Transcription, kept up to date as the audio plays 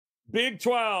Big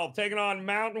 12 taking on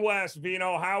Mountain West.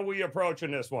 Vino, how are we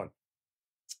approaching this one?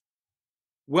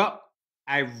 Well,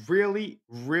 I really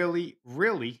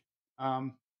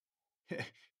um,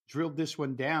 drilled this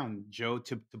one down, Joe,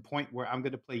 to the point where I'm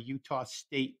going to play Utah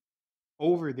State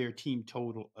over their team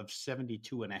total of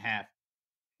 72.5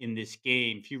 in this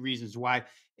game. A few reasons why.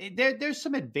 There's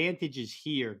some advantages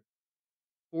here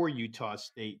for Utah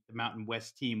State, the Mountain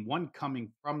West team. One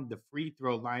coming from the free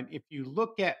throw line. If you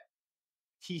look at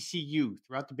TCU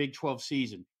throughout the Big 12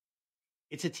 season,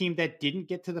 it's a team that didn't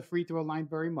get to the free throw line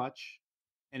very much,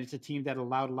 and it's a team that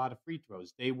allowed a lot of free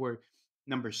throws. They were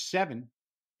number 7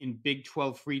 in Big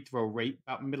 12 free throw rate,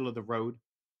 about middle of the road.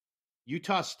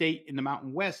 Utah State in the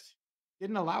Mountain West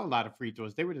didn't allow a lot of free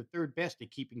throws. They were the third best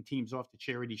at keeping teams off the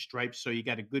charity stripes, so you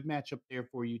got a good matchup there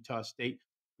for Utah State.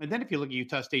 And then if you look at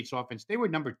Utah State's offense, they were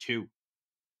number 2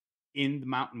 in the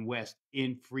Mountain West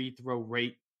in free throw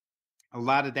rate. A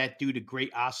lot of that due to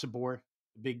Great Osibor,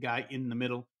 the big guy in the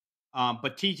middle.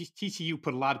 But TCU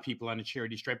put a lot of people on a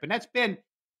charity stripe, and that's been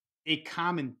a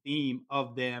common theme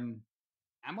of them.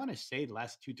 I'm going to say the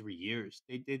last 2-3 years,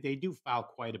 they do foul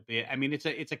quite a bit. I mean, it's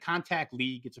a contact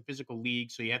league, it's a physical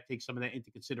league, so you have to take some of that into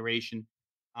consideration.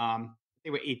 They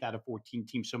were 8th out of 14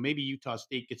 teams, so maybe Utah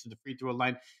State gets to the free throw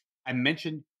line. I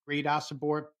mentioned Great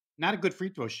Osibor, not a good free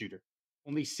throw shooter.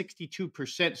 Only 62%,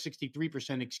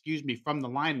 63%, excuse me, from the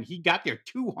line. And he got there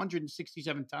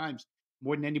 267 times,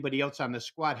 more than anybody else on the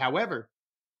squad. However,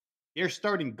 their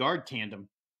starting guard tandem,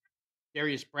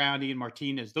 Darius Brown, Ian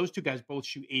Martinez, those two guys both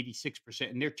shoot 86%,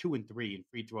 and they're 2 and 3 in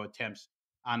free throw attempts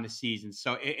on the season.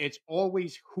 So it's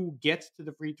always who gets to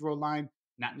the free throw line,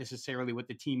 not necessarily what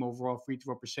the team overall free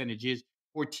throw percentage is.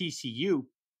 For TCU,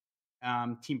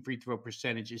 team free throw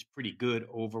percentage is pretty good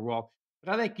overall.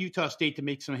 But I like Utah State to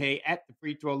make some hay at the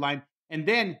free throw line. And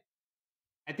then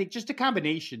I think just a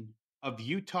combination of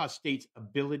Utah State's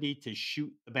ability to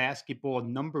shoot the basketball,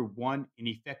 number 1 in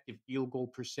effective field goal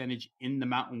percentage in the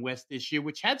Mountain West this year,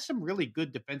 which had some really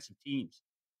good defensive teams.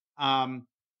 Um,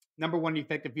 Number 1 in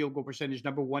effective field goal percentage,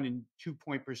 number 1 in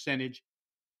 2-point percentage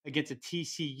against a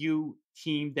TCU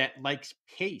team that likes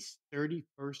pace,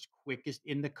 31st quickest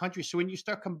in the country. So when you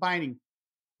start combining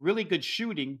really good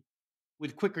shooting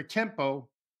with quicker tempo,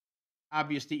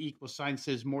 obviously equal sign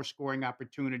says more scoring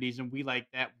opportunities, and we like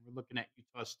that. We're looking at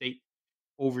Utah State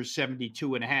over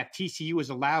 72.5. TCU is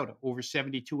allowed over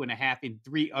 72.5 in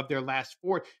 3 of their last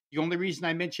 4. The only reason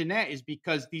I mention that is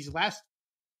because these last,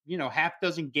 half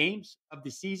dozen games of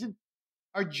the season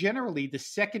are generally the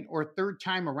second or third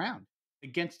time around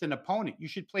against an opponent. You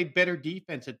should play better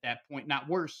defense at that point, not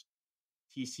worse.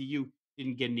 TCU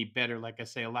didn't get any better. Like I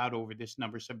say, allowed over this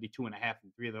number, 72.5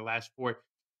 in 3 of their last 4.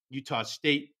 Utah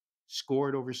State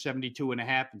scored over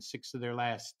 72.5 in 6 of their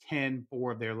last 10,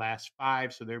 4 of their last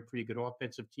 5. So they're a pretty good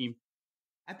offensive team.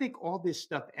 I think all this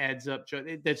stuff adds up.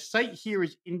 The site here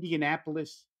is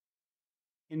Indianapolis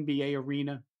NBA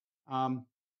Arena. Um,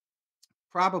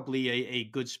 Probably a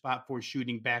good spot for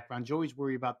shooting background. You always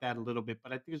worry about that a little bit,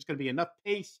 but I think there's going to be enough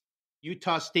pace.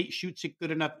 Utah State shoots it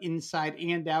good enough inside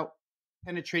and out,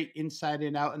 penetrate inside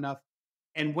and out enough.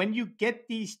 And when you get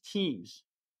these teams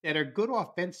that are good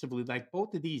offensively, like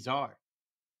both of these are,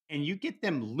 and you get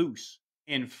them loose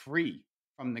and free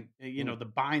from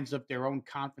the binds of their own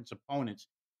conference opponents,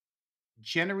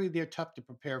 generally they're tough to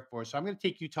prepare for. So I'm going to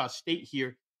take Utah State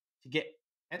here to get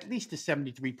at least the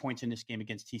 73 points in this game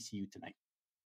against TCU tonight.